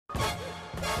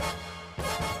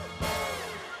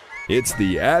It's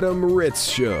the Adam Ritz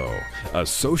Show, a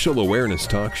social awareness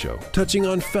talk show touching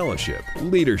on fellowship,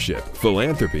 leadership,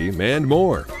 philanthropy, and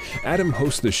more. Adam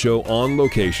hosts the show on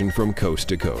location from coast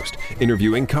to coast,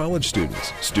 interviewing college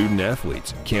students, student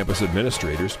athletes, campus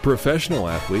administrators, professional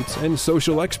athletes, and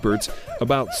social experts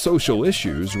about social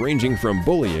issues ranging from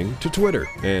bullying to Twitter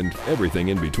and everything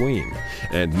in between.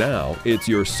 And now, it's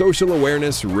your social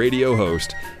awareness radio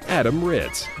host, Adam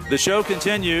Ritz. The show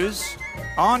continues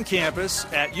on campus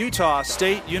at Utah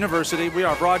State University. We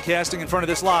are broadcasting in front of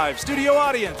this live studio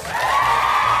audience.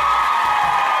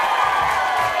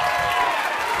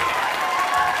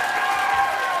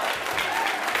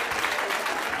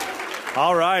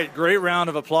 All right, great round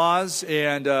of applause,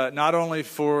 and not only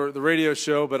for the radio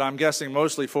show, but I'm guessing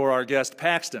mostly for our guest,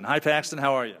 Paxton. Hi, Paxton,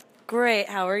 how are you? Great,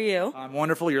 how are you? I'm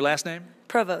wonderful. Your last name?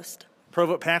 Provost.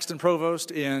 Paxton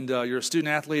Provost, and you're a student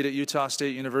athlete at Utah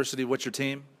State University. What's your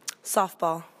team?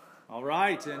 Softball. All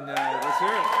right, and let's hear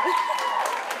it.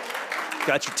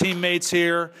 Got your teammates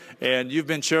here, and you've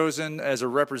been chosen as a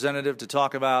representative to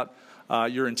talk about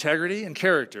your integrity and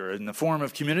character in the form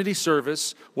of community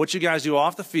service, what you guys do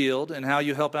off the field, and how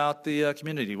you help out the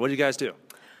community. What do you guys do?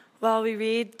 Well, we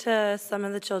read to some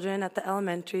of the children at the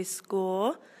elementary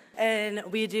school, and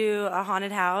we do a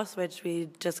haunted house, which we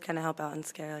just kind of help out and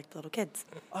scare like the little kids.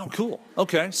 Oh, cool.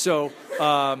 Okay, so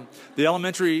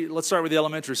let's start with the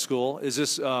elementary school. Is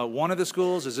this one of the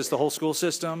schools? Is this the whole school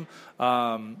system?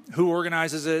 Who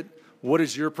organizes it? What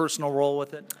is your personal role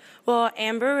with it? Well,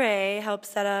 Amber Ray helps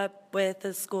set up with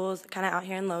the schools kind of out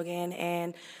here in Logan,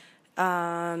 and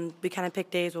we kind of pick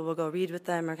days where we'll go read with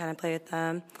them or kind of play with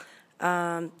them.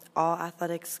 All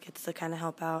athletics gets to kind of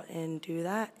help out and do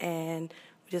that, and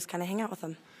we just kind of hang out with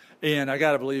them. And I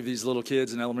got to believe these little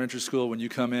kids in elementary school, when you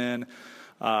come in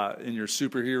your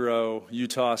superhero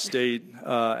Utah State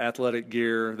athletic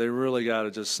gear, they really got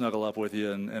to just snuggle up with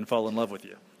you and fall in love with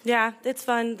you. Yeah, it's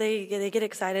fun. They get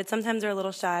excited. Sometimes they're a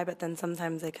little shy, but then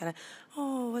sometimes they kind of,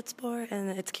 oh, what sport? And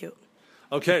it's cute.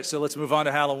 Okay, so let's move on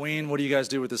to Halloween. What do you guys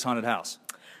do with this haunted house?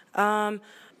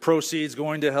 Proceeds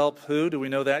going to help who? Do we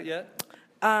know that yet?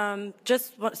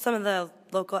 Just some of the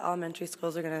local elementary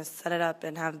schools are going to set it up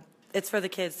and it's for the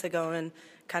kids to go and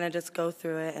kind of just go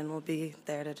through it, and we'll be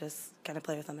there to just kind of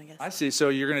play with them, I guess. I see. So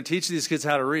you're going to teach these kids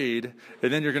how to read,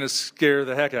 and then you're going to scare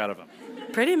the heck out of them.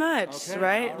 Pretty much, okay,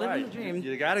 right? Living the dream.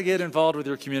 You got to get involved with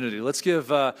your community. Let's give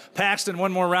Paxton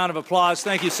one more round of applause.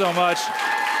 Thank you so much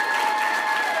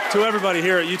to everybody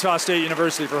here at Utah State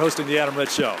University for hosting the Adam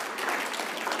Ritz Show.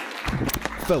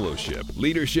 Fellowship,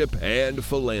 leadership, and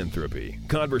philanthropy.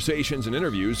 Conversations and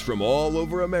interviews from all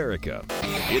over America.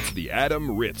 It's the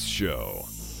Adam Ritz Show.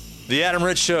 The Adam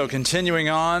Ritz Show continuing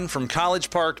on from College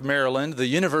Park, Maryland, the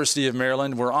University of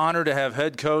Maryland. We're honored to have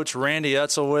head coach Randy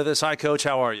Edsall with us. Hi, Coach.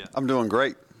 How are you? I'm doing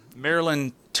great.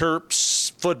 Maryland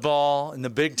Terps football in the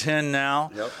Big Ten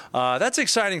now. Yep. That's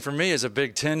exciting for me as a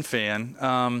Big Ten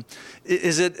fan.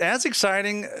 Is it as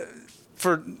exciting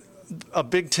for a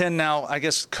Big Ten now, I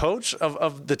guess, coach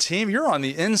of the team? You're on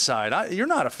the inside. You're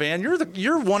not a fan.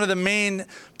 You're one of the main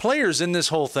players in this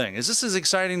whole thing. Is this as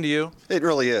exciting to you? It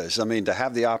really is. I mean, to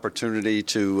have the opportunity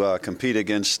to compete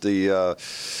against the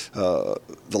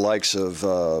likes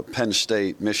of Penn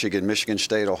State, Michigan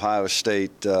State, Ohio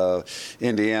State,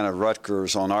 Indiana,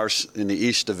 Rutgers in the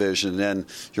East Division, and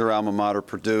your alma mater,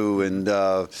 Purdue, and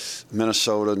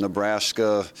Minnesota,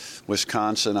 Nebraska,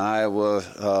 Wisconsin, Iowa.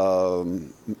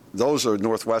 Those are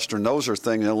Northwestern. Those are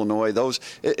things. Illinois.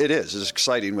 It is. It's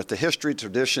exciting with the history,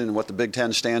 tradition, and what the Big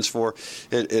Ten stands for.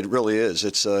 It really is.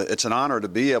 It's an honor to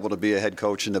be able to be a head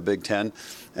coach in the Big Ten,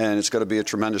 and it's going to be a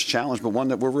tremendous challenge, but one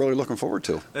that we're really looking forward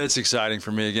to. It's exciting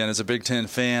for me, again, as a Big Ten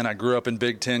fan. I grew up in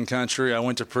Big Ten country. I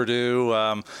went to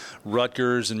Purdue,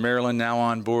 Rutgers, and Maryland now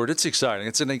on board. It's exciting.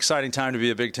 It's an exciting time to be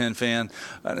a Big Ten fan,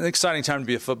 an exciting time to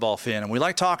be a football fan. And we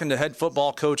like talking to head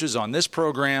football coaches on this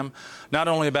program, not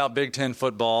only about Big Ten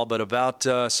football, but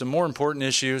about some more important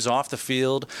issues off the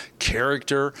field,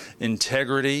 character,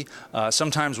 integrity.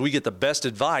 Sometimes we get the best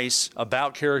advice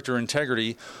about character and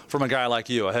integrity from a guy like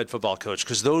you, a head football coach,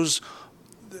 because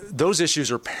those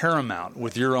issues are paramount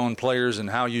with your own players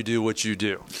and how you do what you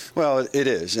do. Well, it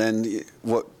is. And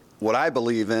what I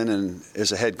believe in, and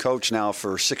as a head coach now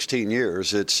for 16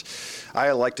 years,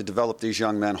 I like to develop these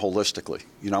young men holistically.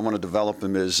 I want to develop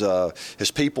them as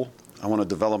people. I want to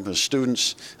develop them as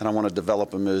students, and I want to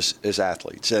develop them as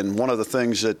athletes. And one of the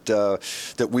things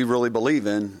that we really believe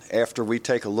in, after we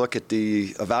take a look at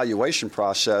the evaluation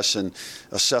process and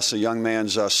assess a young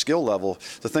man's skill level,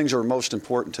 the things that are most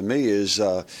important to me is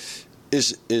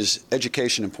is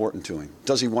education important to him?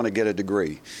 Does he want to get a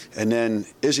degree? And then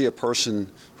is he a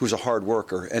person who's a hard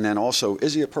worker? And then also,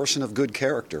 is he a person of good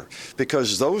character?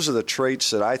 Because those are the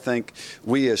traits that I think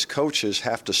we as coaches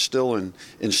have to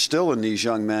instill in these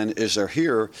young men as they're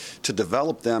here to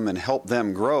develop them and help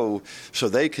them grow so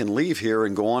they can leave here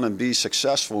and go on and be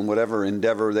successful in whatever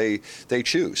endeavor they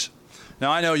choose.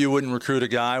 Now, I know you wouldn't recruit a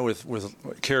guy with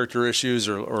character issues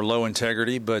or low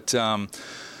integrity, but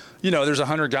there's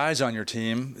 100 guys on your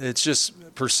team. It's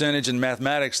just percentage and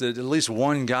mathematics that at least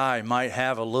one guy might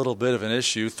have a little bit of an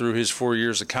issue through his 4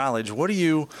 years of college. What do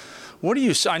you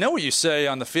I know what you say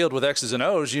on the field with X's and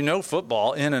O's. You know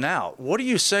football in and out. What do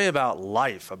you say about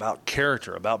life, about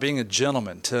character, about being a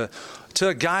gentleman to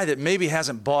a guy that maybe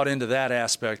hasn't bought into that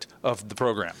aspect of the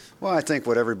program? Well, I think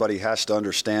what everybody has to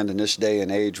understand in this day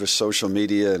and age with social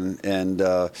media and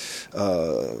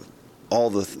all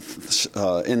the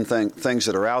things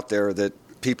that are out there that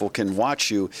people can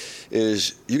watch you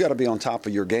is you got to be on top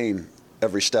of your game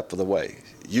every step of the way.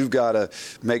 You've got to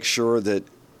make sure that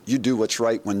you do what's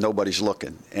right when nobody's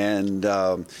looking. And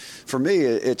for me,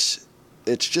 it's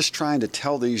just trying to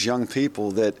tell these young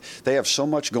people that they have so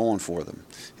much going for them.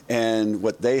 And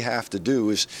what they have to do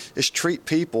is treat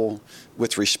people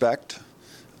with respect.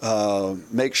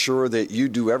 Make sure that you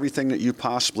do everything that you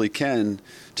possibly can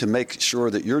to make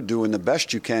sure that you're doing the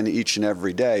best you can each and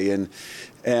every day.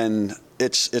 And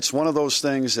it's one of those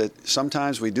things that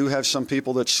sometimes we do have some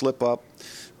people that slip up.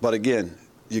 But again,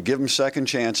 you give them second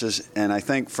chances. And I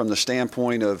think from the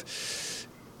standpoint of,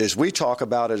 as we talk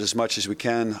about it as much as we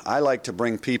can, I like to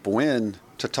bring people in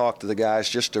to talk to the guys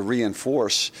just to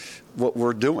reinforce what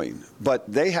we're doing. But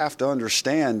they have to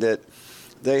understand that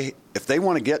if they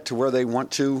want to get to where they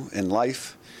want to in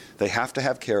life, they have to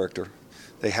have character.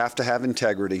 They have to have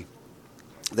integrity.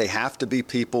 They have to be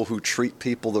people who treat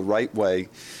people the right way.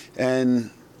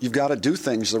 And you've got to do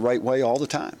things the right way all the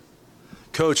time.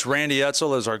 Coach Randy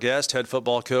Edsall is our guest, head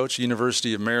football coach,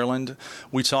 University of Maryland.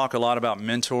 We talk a lot about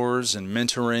mentors and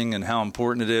mentoring and how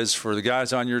important it is for the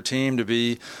guys on your team to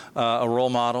be a role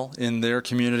model in their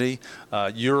community.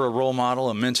 You're a role model,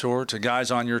 a mentor to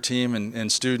guys on your team and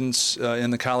students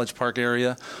in the College Park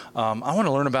area. I want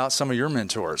to learn about some of your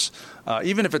mentors,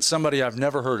 even if it's somebody I've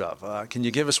never heard of. Can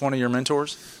you give us one of your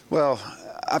mentors? Well,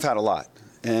 I've had a lot.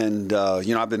 And,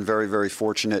 I've been very, very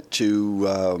fortunate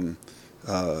to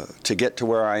get to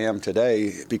where I am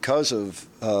today because of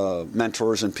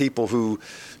mentors and people who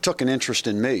took an interest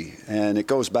in me. And it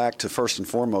goes back to, first and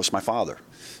foremost, my father.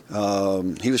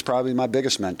 He was probably my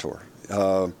biggest mentor.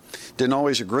 Didn't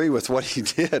always agree with what he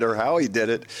did or how he did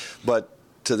it, but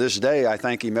to this day, I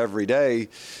thank him every day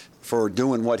for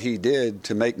doing what he did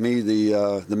to make me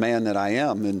the man that I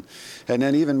am. And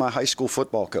then even my high school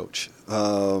football coach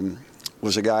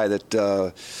was a guy that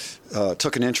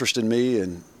took an interest in me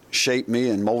and shaped me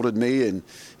and molded me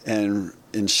and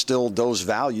instilled those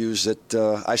values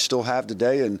that I still have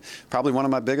today. And probably one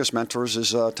of my biggest mentors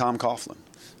is Tom Coughlin.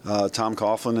 Tom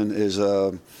Coughlin is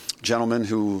a gentleman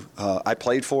who I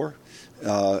played for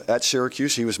at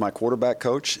Syracuse. He was my quarterback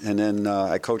coach, and then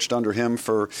I coached under him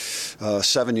for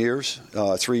 7 years,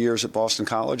 3 years at Boston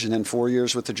College, and then 4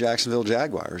 years with the Jacksonville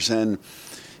Jaguars. And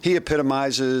he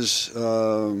epitomizes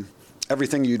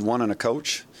everything you'd want in a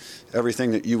coach,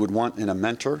 everything that you would want in a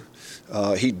mentor.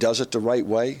 He does it the right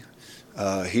way.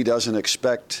 He doesn't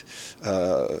expect,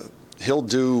 he'll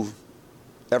do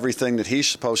everything that he's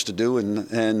supposed to do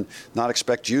and not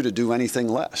expect you to do anything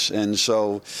less. And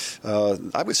so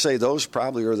I would say those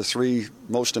probably are the three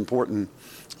most important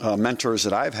mentors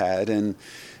that I've had. And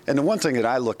the one thing that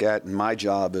I look at in my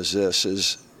job is this,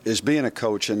 is being a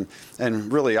coach. And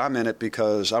really I'm in it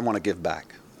because I want to give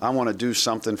back. I want to do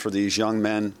something for these young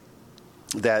men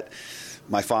that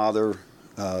my father,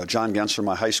 John Gensler,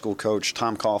 my high school coach,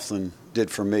 Tom Coughlin, did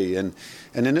for me. And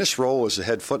in this role as a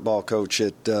head football coach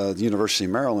at the University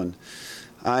of Maryland,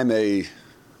 I'm a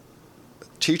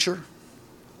teacher,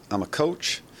 I'm a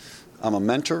coach, I'm a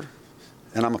mentor,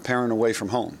 and I'm a parent away from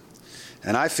home.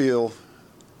 And I feel,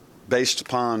 based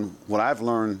upon what I've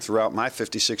learned throughout my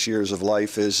 56 years of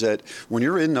life, is that when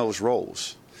you're in those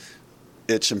roles,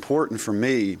 it's important for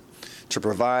me to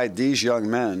provide these young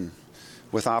men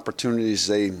with opportunities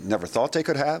they never thought they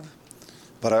could have,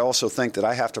 but I also think that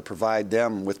I have to provide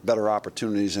them with better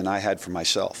opportunities than I had for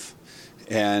myself.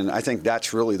 And I think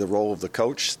that's really the role of the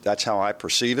coach. That's how I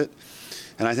perceive it.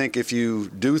 And I think if you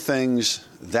do things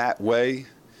that way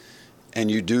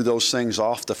and you do those things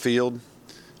off the field,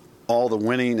 all the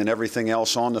winning and everything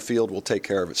else on the field will take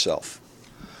care of itself.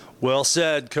 Well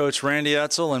said, Coach Randy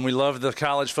Edsall, and we love the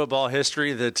college football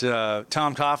history that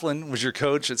Tom Coughlin was your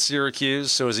coach at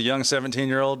Syracuse. So as a young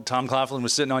 17-year-old, Tom Coughlin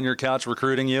was sitting on your couch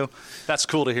recruiting you. That's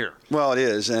cool to hear. Well, it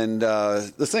is, and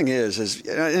the thing is,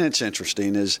 and it's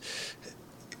interesting, is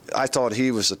I thought he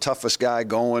was the toughest guy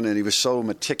going, and he was so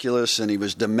meticulous, and he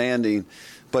was demanding.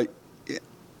 But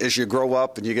as you grow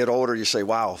up and you get older, you say,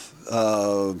 wow,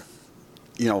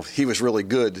 he was really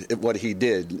good at what he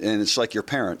did. And it's like your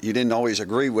parent. You didn't always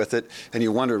agree with it, and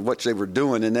you wondered what they were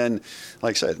doing. And then,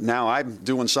 like I said, now I'm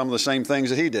doing some of the same things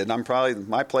that he did. And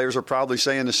my players are probably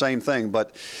saying the same thing.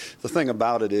 But the thing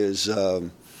about it is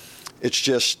it's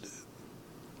just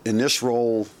in this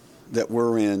role that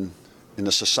we're in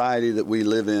the society that we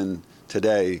live in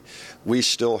today, we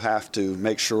still have to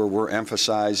make sure we're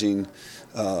emphasizing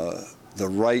the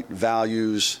right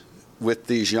values with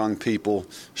these young people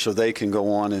so they can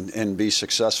go on and be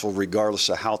successful regardless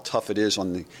of how tough it is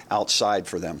on the outside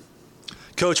for them.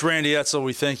 Coach Randy Edsall,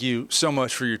 we thank you so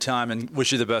much for your time and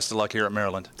wish you the best of luck here at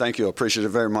Maryland. Thank you. I appreciate it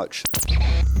very much.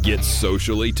 Get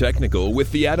socially technical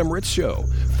with The Adam Ritz Show.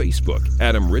 Facebook,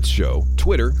 Adam Ritz Show.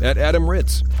 Twitter, @Adam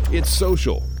Ritz. It's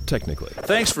social, technically.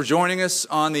 Thanks for joining us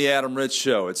on The Adam Ritz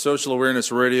Show. It's Social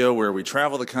Awareness Radio, where we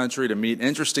travel the country to meet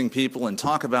interesting people and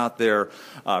talk about their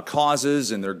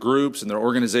causes and their groups and their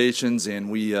organizations. And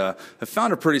we have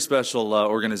found a pretty special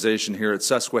organization here at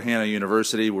Susquehanna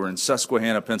University. We're in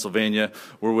Susquehanna, Pennsylvania.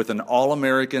 We're with an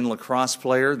All-American lacrosse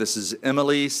player. This is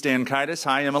Emily Stankaitis.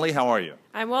 Hi, Emily. How are you?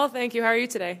 I'm well, thank you. How are you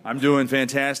today? I'm doing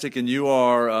fantastic, and you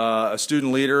are a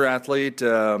student leader, athlete,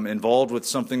 involved with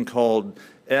something called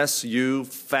SU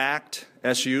FACT,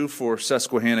 SU for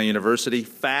Susquehanna University.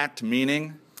 FACT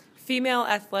meaning? Female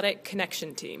Athletic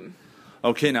Connection Team.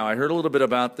 Okay, now I heard a little bit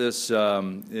about this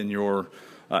in your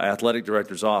athletic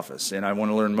director's office, and I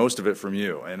want to learn most of it from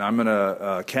you. And I'm going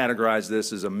to categorize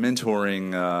this as a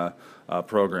mentoring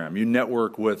program. You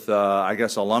network with,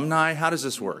 alumni. How does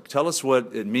this work? Tell us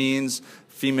what it means,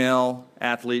 Female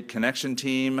Athlete Connection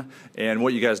Team, and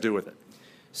what you guys do with it.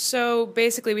 So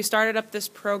basically, we started up this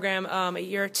program a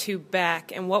year or two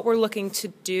back, and what we're looking to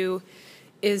do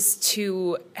is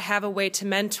to have a way to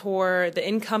mentor the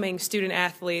incoming student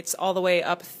athletes all the way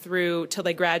up through till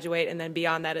they graduate and then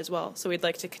beyond that as well. So we'd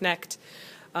like to connect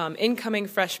incoming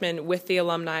freshmen with the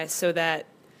alumni so that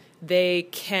they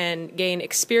can gain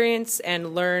experience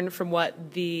and learn from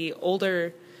what the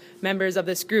older members of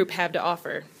this group have to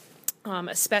offer,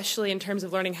 especially in terms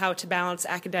of learning how to balance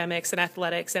academics and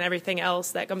athletics and everything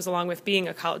else that comes along with being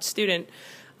a college student.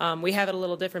 We have it a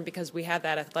little different because we have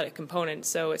that athletic component,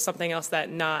 so it's something else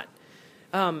that not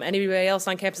anybody else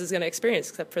on campus is going to experience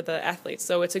except for the athletes.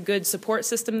 So it's a good support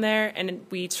system there, and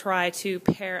we try to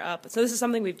pair up. So this is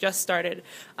something we've just started.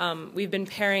 We've been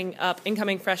pairing up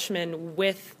incoming freshmen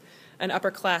with an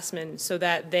upperclassman so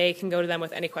that they can go to them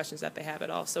with any questions that they have at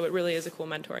all. So it really is a cool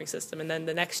mentoring system. And then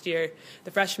the next year,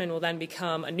 the freshman will then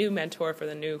become a new mentor for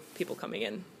the new people coming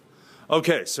in.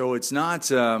 Okay, so it's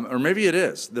not, or maybe it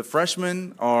is. The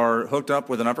freshmen are hooked up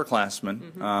with an upperclassman.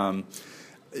 Mm-hmm.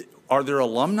 Are there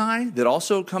alumni that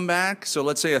also come back? So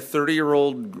let's say a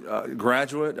 30-year-old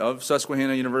graduate of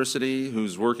Susquehanna University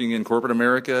who's working in corporate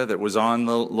America that was on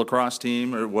the lacrosse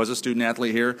team or was a student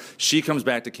athlete here, she comes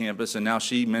back to campus and now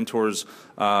she mentors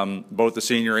both the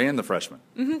senior and the freshman.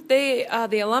 Mm-hmm.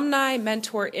 The alumni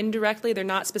mentor indirectly. They're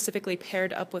not specifically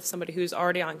paired up with somebody who's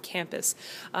already on campus.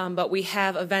 But we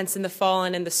have events in the fall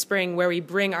and in the spring where we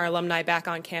bring our alumni back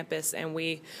on campus, and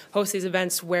we host these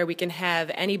events where we can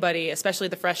have anybody, especially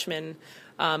the freshmen,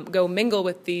 go mingle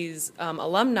with these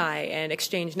alumni and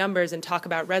exchange numbers and talk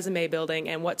about resume building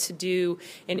and what to do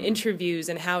in interviews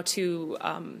and how to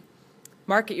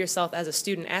market yourself as a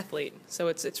student athlete. So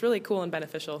it's really cool and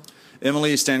beneficial.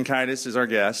 Emily Stankaitis is our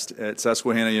guest at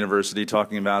Susquehanna University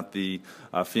talking about the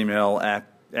female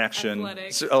action.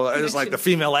 It's like the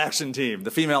female action team,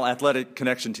 the female athletic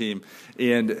connection team.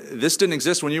 And this didn't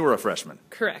exist when you were a freshman.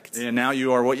 Correct. And now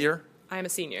you are what year? I'm a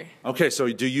senior. Okay,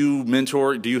 so do you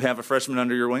mentor, do you have a freshman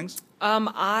under your wings?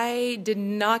 I did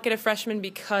not get a freshman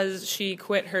because she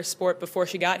quit her sport before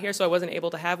she got here, so I wasn't able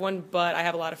to have one, but I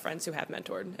have a lot of friends who have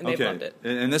mentored, and they've loved it.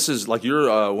 And this is, like,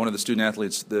 you're one of the student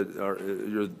athletes that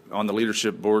you're on the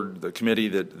leadership board, the committee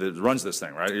that runs this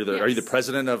thing, right? Yes. Are you the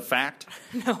president of FACT?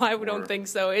 No, I don't think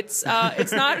so. It's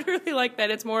not really like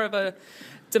that. It's more of a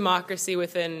democracy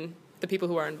within the people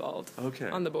who are involved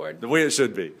on the board. The way it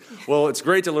should be. Well, it's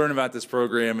great to learn about this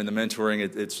program and the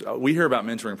mentoring. We hear about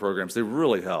mentoring programs. They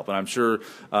really help. And I'm sure,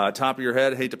 top of your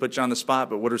head, hate to put you on the spot,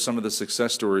 but what are some of the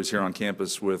success stories here on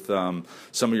campus with some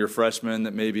of your freshmen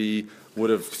that maybe would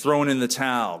have thrown in the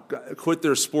towel, quit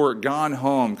their sport, gone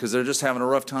home because they're just having a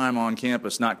rough time on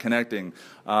campus, not connecting.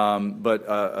 But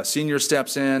a senior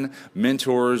steps in,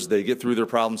 mentors, they get through their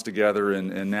problems together,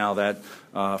 and now that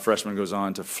freshman goes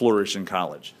on to flourish in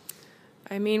college.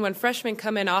 I mean, when freshmen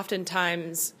come in,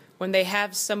 oftentimes when they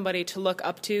have somebody to look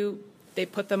up to, they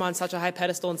put them on such a high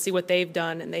pedestal and see what they've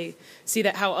done, and they see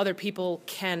that how other people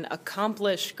can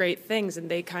accomplish great things, and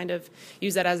they kind of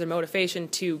use that as their motivation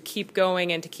to keep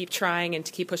going and to keep trying and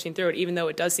to keep pushing through it, even though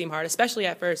it does seem hard, especially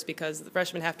at first, because the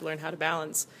freshmen have to learn how to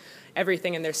balance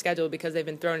everything in their schedule because they've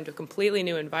been thrown into a completely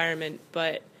new environment.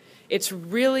 But it's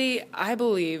really, I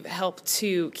believe, helped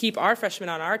to keep our freshmen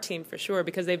on our team for sure,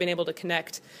 because they've been able to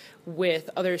connect with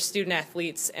other student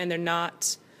athletes, and they're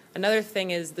not. Another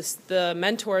thing is the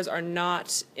mentors are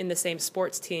not in the same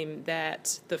sports team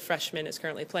that the freshman is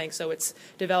currently playing, so it's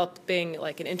developing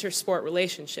like an inter-sport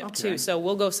relationship too. So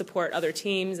we'll go support other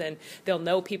teams, and they'll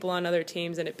know people on other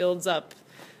teams, and it builds up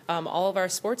all of our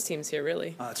sports teams here,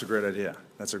 really. That's a great idea.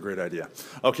 That's a great idea.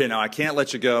 Okay, now I can't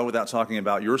let you go without talking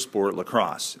about your sport,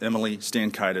 lacrosse. Emily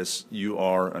Stankitis, you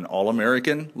are an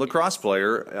All-American lacrosse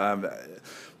player.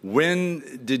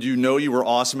 When did you know you were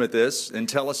awesome at this? And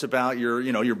tell us about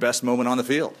your best moment on the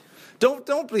field.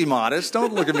 Don't be modest.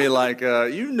 Don't look at me like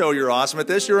you're awesome at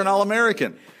this. You're an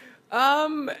All-American.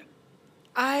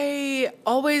 I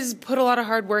always put a lot of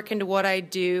hard work into what I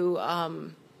do.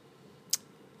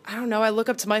 I don't know, I look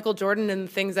up to Michael Jordan and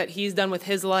the things that he's done with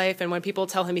his life, and when people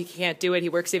tell him he can't do it, he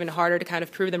works even harder to kind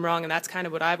of prove them wrong, and that's kind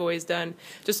of what I've always done.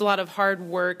 Just a lot of hard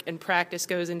work and practice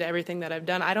goes into everything that I've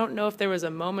done. I don't know if there was a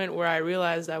moment where I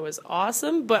realized I was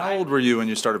awesome, but How old were you when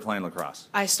you started playing lacrosse?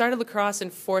 I started lacrosse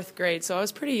in 4th grade, so I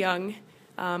was pretty young.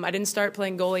 I didn't start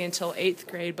playing goalie until 8th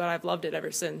grade, but I've loved it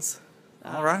ever since.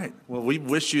 All right. Well, we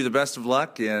wish you the best of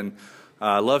luck, and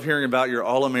love hearing about your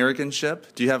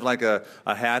All-Americanship. Do you have like a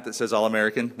hat that says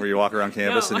All-American where you walk around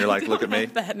campus and you're like, look at me?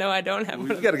 No, I don't have one.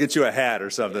 We've got to get you a hat or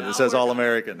something that says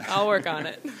All-American. I'll work on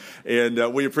it.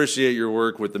 And we appreciate your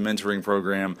work with the mentoring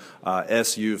program,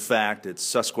 SU FACT. It's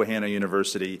Susquehanna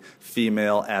University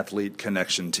Female Athlete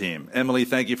Connection Team. Emily,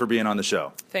 thank you for being on the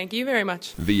show. Thank you very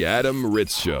much. The Adam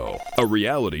Ritz Show, a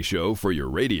reality show for your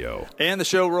radio. And the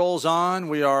show rolls on.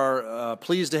 We are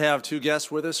pleased to have two guests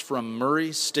with us from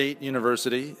Murray State University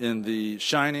in the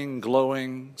shining,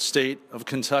 glowing state of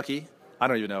Kentucky. I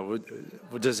don't even know.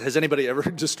 Has anybody ever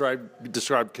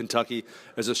described Kentucky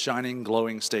as a shining,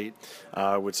 glowing state?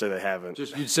 I would say they haven't.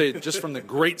 You'd say just from the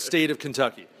great state of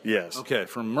Kentucky? Yes. Okay,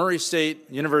 from Murray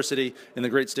State University in the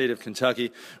great state of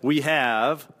Kentucky, we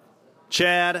have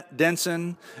Chad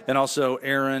Denson and also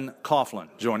Aaron Coughlin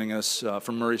joining us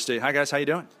from Murray State. Hi, guys. How you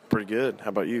doing? Pretty good.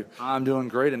 How about you? I'm doing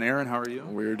great. And Aaron, how are you?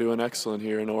 We're doing excellent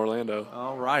here in Orlando.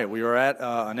 All right. We are at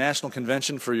a national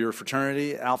convention for your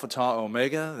fraternity, Alpha Tau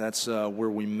Omega. That's where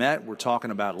we met. We're talking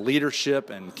about leadership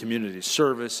and community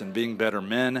service and being better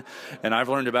men. And I've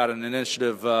learned about an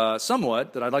initiative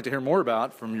somewhat that I'd like to hear more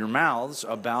about from your mouths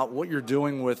about what you're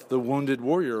doing with the Wounded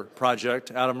Warrior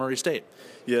Project out of Murray State.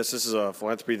 Yes, this is a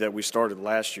philanthropy that we started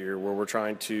last year where we're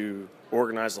trying to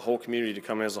organize the whole community to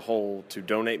come in as a whole to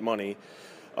donate money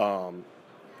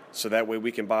so that way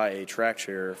we can buy a track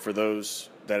chair for those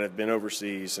that have been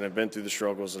overseas and have been through the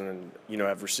struggles and,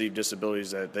 have received disabilities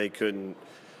that they couldn't,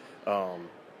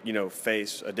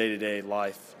 face a day-to-day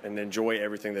life and enjoy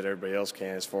everything that everybody else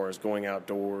can as far as going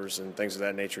outdoors and things of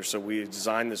that nature. So we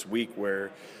designed this week where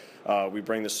we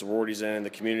bring the sororities in the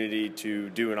community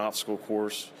to do an obstacle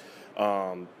course,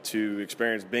 to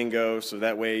experience bingo, so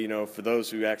that way, for those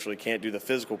who actually can't do the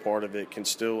physical part of it can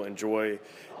still enjoy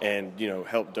and,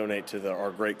 help donate to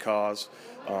our great cause.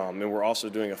 And we're also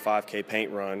doing a 5K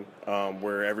paint run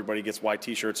where everybody gets white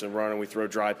T-shirts and run, and we throw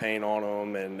dry paint on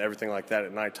them and everything like that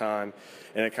at nighttime.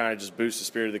 And it kind of just boosts the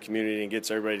spirit of the community and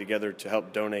gets everybody together to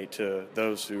help donate to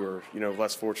those who are,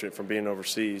 less fortunate from being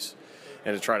overseas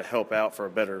and to try to help out for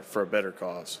a better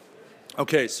cause.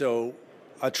 Okay, so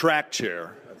a track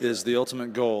chair is the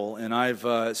ultimate goal, and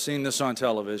I've seen this on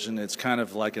television. It's kind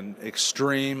of like an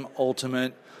extreme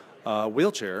ultimate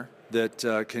wheelchair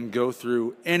that can go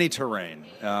through any terrain.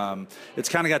 It's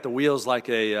kind of got the wheels like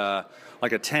a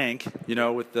tank,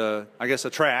 with a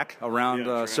track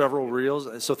around several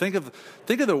wheels. So think of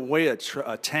the way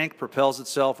a tank propels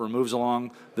itself or moves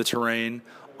along the terrain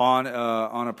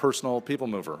on a personal people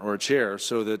mover or a chair,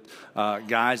 so that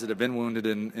guys that have been wounded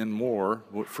in war,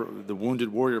 for the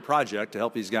Wounded Warrior Project, to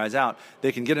help these guys out,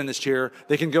 they can get in this chair,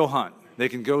 they can go hunt. They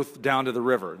can go down to the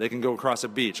river. They can go across a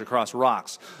beach, across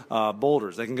rocks,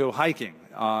 boulders. They can go hiking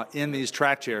in these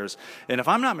track chairs. And if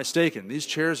I'm not mistaken, these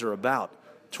chairs are about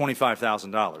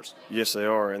 $25,000. Yes, they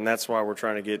are, and that's why we're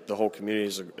trying to get the whole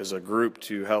community as a group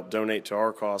to help donate to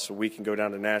our cause, so we can go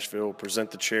down to Nashville,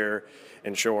 present the chair,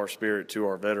 and show our spirit to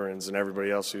our veterans and everybody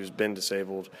else who's been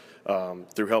disabled.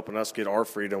 Through helping us get our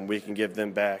freedom, we can give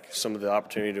them back some of the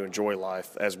opportunity to enjoy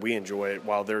life as we enjoy it,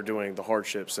 while they're doing the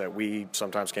hardships that we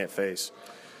sometimes can't face.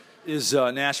 Is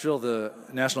Nashville the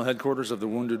national headquarters of the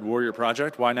Wounded Warrior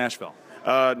Project? Why Nashville?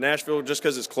 Nashville, just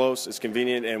because it's close, it's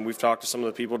convenient, and we've talked to some of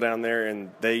the people down there,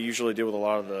 and they usually deal with a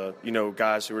lot of the,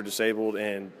 guys who are disabled,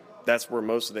 and that's where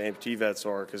most of the amputee vets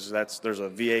are, because there's a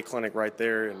VA clinic right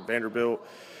there in Vanderbilt,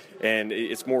 and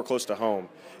it's more close to home.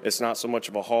 It's not so much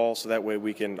of a haul, so that way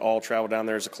we can all travel down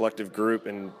there as a collective group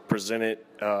and present it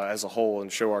as a whole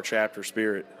and show our chapter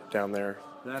spirit down there.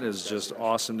 That is just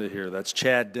awesome to hear. That's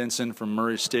Chad Denson from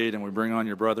Murray State, and we bring on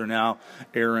your brother now,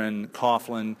 Aaron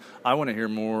Coughlin. I want to hear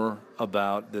more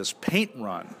about this paint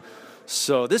run.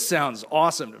 So this sounds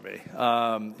awesome to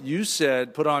me. You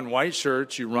said put on white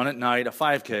shirts, you run at night, a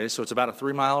 5K, so it's about a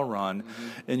 3-mile run,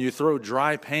 and you throw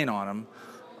dry paint on them.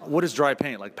 What is dry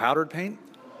paint, like powdered paint?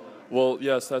 Well,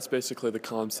 yes, that's basically the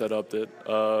concept of it.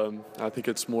 I think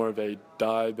it's more of a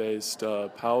dye-based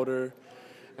powder.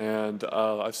 And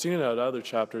I've seen it at other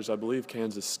chapters. I believe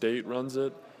Kansas State runs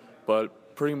it.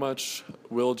 But pretty much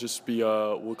we'll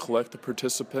collect the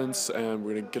participants, and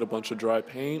we're going to get a bunch of dry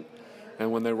paint.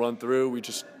 And when they run through, we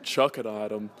just chuck it at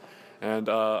them. And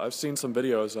I've seen some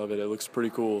videos of it. It looks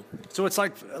pretty cool. So it's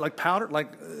like powder,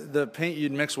 like the paint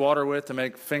you'd mix water with to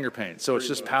make finger paint. So it's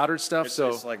just powdered stuff.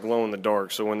 It's like glow in the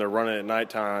dark. So when they're running at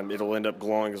nighttime, it'll end up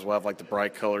glowing, because we'll have like the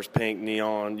bright colors, pink,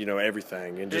 neon,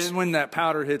 everything. And when that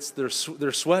powder hits, they're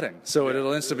sweating. So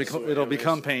it'll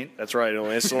become paint. That's right. It'll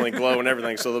instantly glow and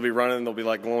everything. So they'll be running. They'll be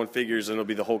like glowing figures, and it'll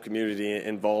be the whole community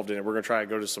involved in it. We're gonna try to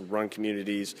go to some run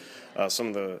communities, some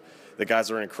of the guys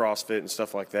that are in CrossFit and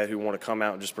stuff like that who want to come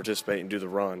out and just participate and do the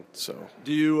run. So,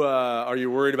 are you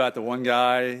worried about the one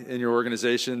guy in your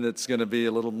organization that's going to be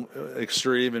a little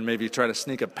extreme and maybe try to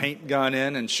sneak a paint gun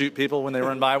in and shoot people when they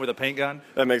run by with a paint gun?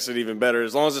 That makes it even better.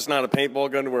 As long as it's not a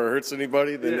paintball gun where it hurts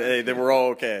anybody, then we're all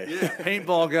okay. Yeah,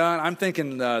 paintball gun. I'm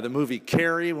thinking the movie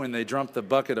Carrie, when they dumped the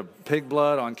bucket of pig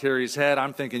blood on Carrie's head.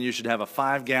 I'm thinking you should have a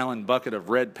 5-gallon bucket of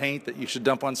red paint that you should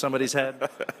dump on somebody's head.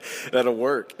 That'll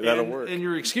work. And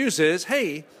your excuse is,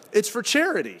 hey, it's for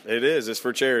charity. It is. It's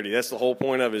for charity. That's the whole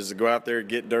point of it, is to go out there,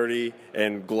 get dirty,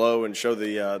 and glow and show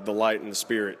the light and the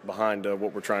spirit behind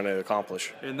what we're trying to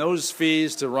accomplish. And those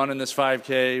fees to run in this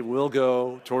 5K will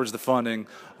go towards the funding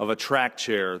of a track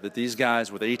chair that these guys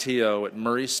with ATO at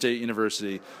Murray State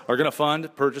University are going to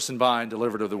fund, purchase, and buy and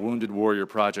deliver to the Wounded Warrior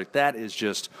Project. That is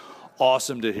just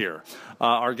awesome to hear.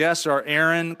 Our guests are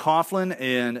Aaron Coughlin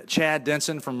and Chad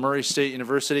Denson from Murray State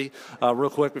University.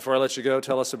 Real quick, before I let you go,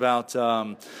 tell us about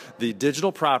the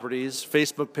digital properties,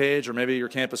 Facebook page, or maybe your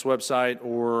campus website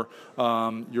or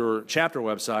your chapter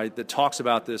website that talks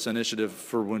about this initiative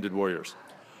for Wounded Warriors.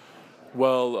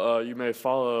 Well, you may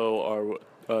follow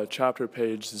our chapter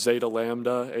page, Zeta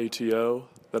Lambda ATO.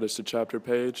 That is the chapter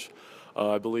page.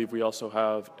 I believe we also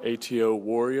have ATO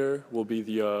Warrior will be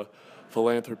the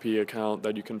philanthropy account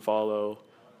that you can follow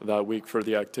that week for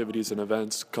the activities and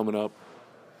events coming up.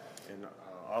 And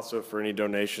also for any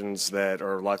donations that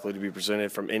are likely to be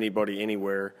presented from anybody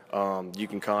anywhere, you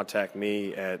can contact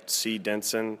me at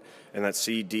cdenson, and that's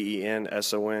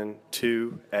CDENSON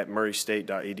 2 at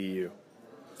murraystate.edu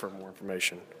for more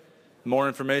information. More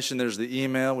information, there's the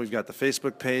email. We've got the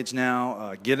Facebook page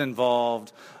now. Get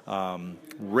involved.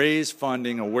 Raise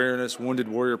funding, awareness, Wounded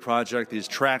Warrior Project, these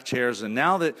track chairs. And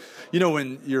now that,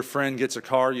 when your friend gets a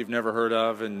car you've never heard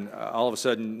of, and all of a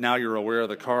sudden now you're aware of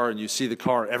the car and you see the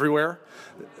car everywhere,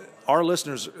 our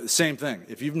listeners, same thing.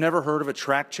 If you've never heard of a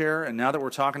track chair, and now that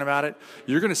we're talking about it,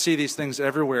 you're going to see these things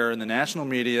everywhere in the national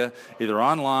media, either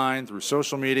online, through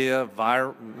social media,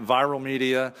 viral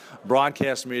media,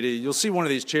 broadcast media. You'll see one of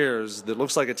these chairs that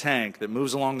looks like a tank that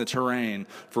moves along the terrain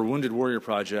for Wounded Warrior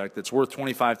Project that's worth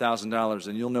 $25,000,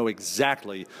 and you'll know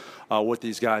exactly what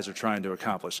these guys are trying to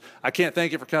accomplish. I can't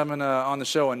thank you for coming on the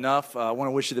show enough. I want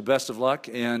to wish you the best of luck,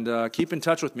 and keep in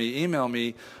touch with me. Email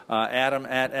me,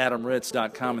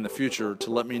 adam@adamritz.com in the future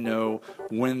to let me know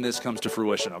when this comes to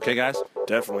fruition. Okay, guys?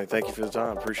 Definitely. Thank you for the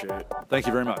time. Appreciate it. Thank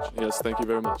you very much. Yes, thank you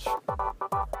very much.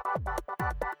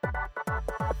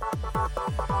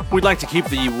 We'd like to keep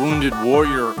the Wounded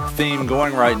Warrior theme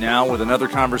going right now with another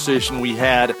conversation we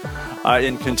had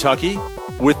in Kentucky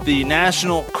with the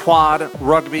National Quad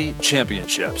Rugby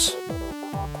Championships.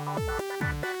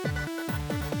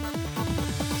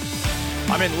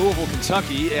 I'm in Louisville,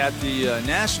 Kentucky at the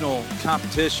national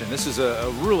competition. This is a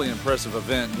really impressive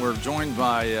event. We're joined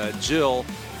by Jill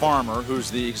Farmer,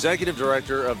 who's the executive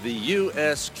director of the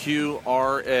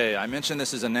USQRA. I mentioned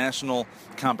this is a national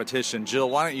competition.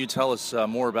 Jill, why don't you tell us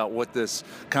more about what this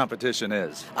competition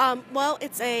is? Well,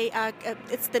 it's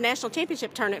the national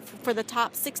championship tournament for the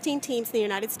top 16 teams in the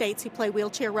United States who play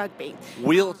wheelchair rugby.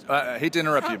 I hate to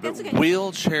interrupt you, but okay.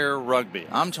 Wheelchair rugby.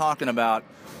 I'm talking about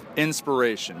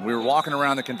inspiration. We were walking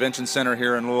around the convention center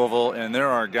here in Louisville, and there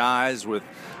are guys with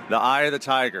the eye of the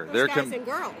tiger. They're guys and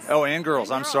girls. Oh, and girls.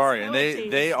 I'm sorry. And they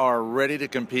teams. are ready to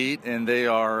compete, and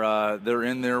they're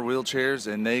in their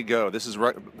wheelchairs, and they go. This is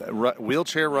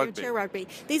wheelchair rugby. Wheelchair rugby.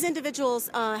 These individuals,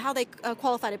 how they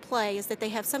qualify to play is that they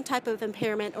have some type of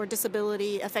impairment or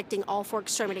disability affecting all four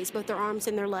extremities, both their arms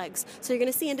and their legs. So you're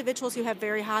going to see individuals who have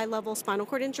very high-level spinal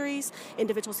cord injuries,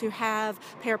 individuals who have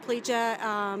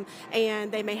paraplegia,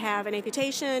 and they may have an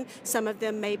amputation. Some of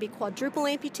them may be quadruple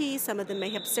amputees. Some of them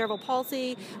may have cerebral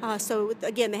palsy. So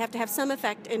again, they have to have some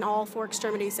effect in all four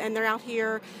extremities, and they're out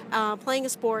here playing a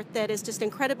sport that is just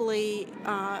incredibly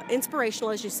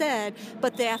inspirational, as you said,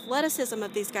 but the athleticism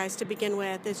of these guys to begin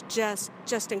with is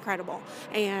just incredible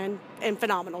and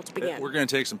phenomenal to begin. We're going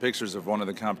to take some pictures of one of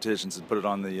the competitions and put it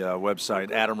on the website,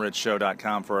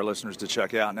 adamritzshow.com, for our listeners to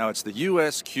check out. Now, it's the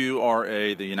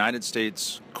USQRA, the United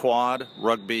States Quad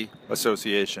Rugby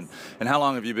Association. And how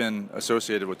long have you been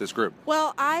associated with this group?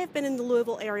 Well, I've been in the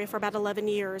Louisville area for about 11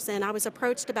 years, and I was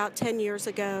approached about 10 years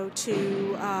ago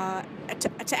to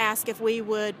ask if we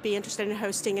would be interested in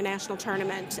hosting a national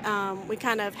tournament. We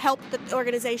kind of helped the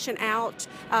organization out.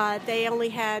 They only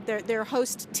had their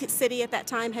host city at that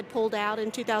time had pulled out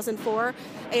in 2004,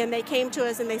 and they came to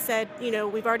us and they said,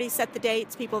 we've already set the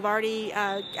dates, people have already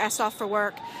asked off for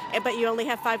work, but you only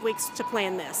have 5 weeks to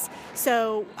plan this.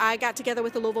 So I got together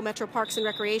with the Louisville Metro Parks and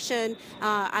Recreation.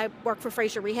 I work for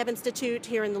Fraser Rehab Institute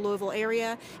here in the Louisville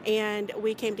area, and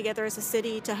we came together as a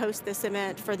city to host this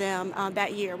event for them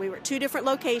that year. We were at 2 different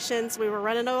locations. We were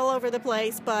running all over the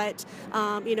place, but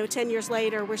 10 years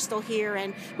later, we're still here,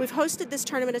 and we've hosted this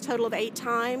tournament a total of 8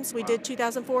 times. We did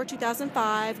 2004,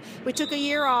 2005. We took a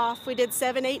year off. We did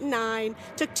 7, 8, and 9.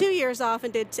 Took 2 years off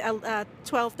and did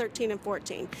 12, 13, and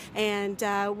 14.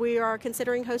 And we are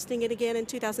considering hosting it again in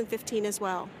 2015 as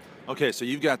well. Okay, so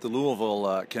you've got the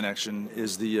Louisville connection.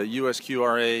 Is the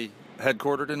USQRA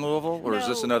headquartered in Louisville, or is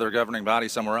this another governing body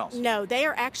somewhere else? No, they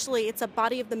are actually, it's a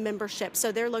body of the membership,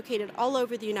 so they're located all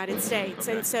over the United States,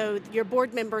 and so your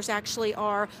board members actually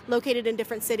are located in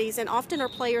different cities and often are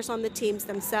players on the teams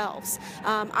themselves.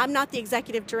 I'm not the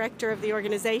executive director of the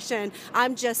organization.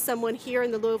 I'm just someone here in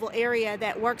the Louisville area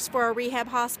that works for a rehab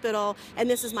hospital, and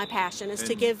this is my passion, is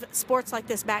to give sports like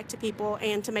this back to people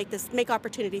and to make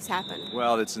opportunities happen.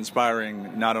 Well, it's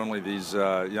inspiring not only these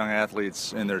young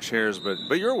athletes in their chairs,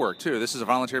 but your work too. This is a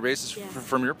volunteer basis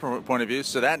from your point of view,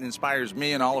 so that inspires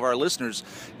me and all of our listeners.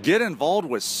 Get involved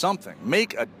with something.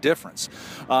 Make a difference.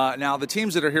 Now, the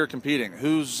teams that are here competing,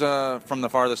 who's from the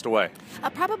farthest away?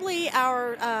 Probably we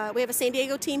have a San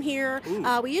Diego team here.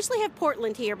 We usually have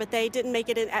Portland here, but they didn't make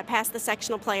it past the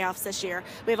sectional playoffs this year.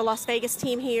 We have a Las Vegas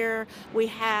team here. We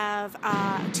have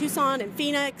Tucson and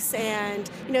Phoenix, and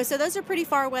so those are pretty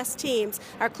far west teams.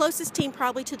 Our closest team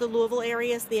probably to the Louisville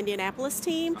area is the Indianapolis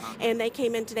team, and they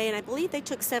came in today, and I believe they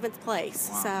took 7th place.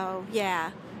 Wow. So, yeah.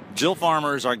 Jill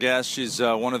Farmer is our guest. She's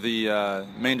one of the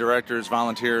main directors,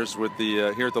 volunteers with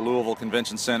the here at the Louisville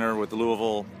Convention Center with the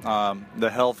Louisville, the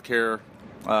healthcare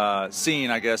scene,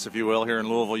 I guess, if you will. Here in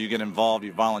Louisville, you get involved,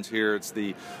 you volunteer. It's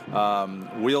the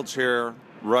wheelchair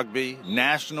rugby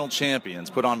national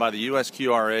champions put on by the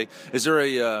USQRA. Is there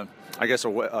a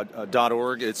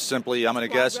 .org? It's simply, I'm going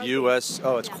to guess, it's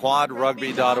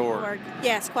quadrugby.org.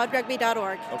 Yes,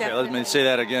 quadrugby.org. Okay, definitely. let me say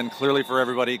that again clearly for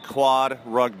everybody,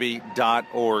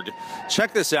 quadrugby.org.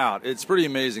 Check this out. It's pretty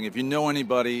amazing. If you know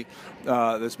anybody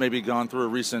that's maybe gone through a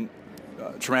recent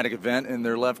traumatic event and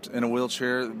they're left in a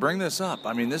wheelchair, bring this up.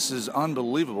 I mean, this is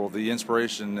unbelievable, the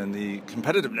inspiration and the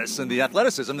competitiveness and the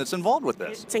athleticism that's involved with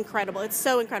this. It's incredible. It's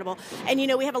so incredible. And,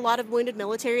 we have a lot of wounded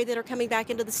military that are coming back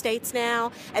into the States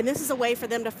now, and this is a way for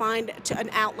them to find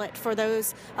an outlet for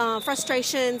those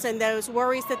frustrations and those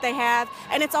worries that they have.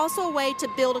 And it's also a way to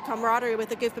build a camaraderie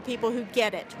with a group of people who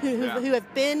get it, who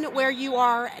have been where you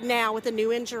are now with a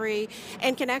new injury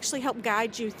and can actually help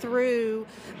guide you through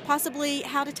possibly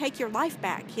how to take your life life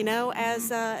back,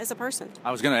 as a person.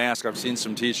 I was going to ask, I've seen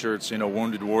some T-shirts,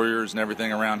 Wounded Warriors and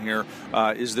everything around here.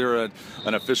 Is there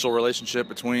an official relationship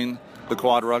between the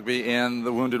Quad Rugby and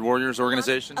the Wounded Warriors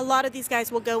organization? A lot of these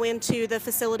guys will go into the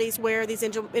facilities where these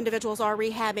individuals are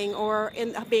rehabbing or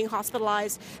being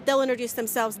hospitalized. They'll introduce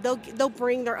themselves. They'll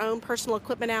bring their own personal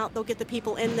equipment out. They'll get the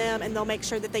people in them, and they'll make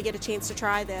sure that they get a chance to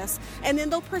try this. And then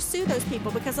they'll pursue those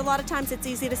people, because a lot of times it's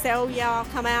easy to say, oh, yeah, I'll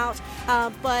come out.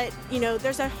 But,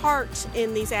 there's a heart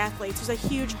in these athletes. There's a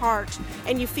huge heart,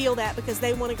 and you feel that because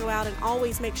they want to go out and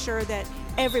always make sure that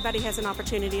everybody has an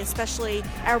opportunity, especially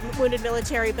our wounded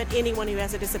military, but anyone who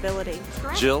has a disability.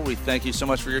 Jill, we thank you so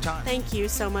much for your time. Thank you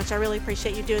so much. I really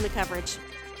appreciate you doing the coverage.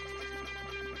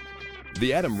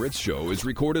 The Adam Ritz Show is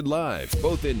recorded live,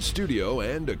 both in studio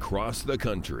and across the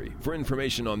country. For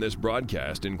information on this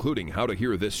broadcast, including how to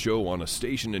hear this show on a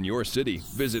station in your city,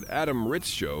 visit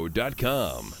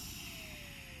adamritzshow.com.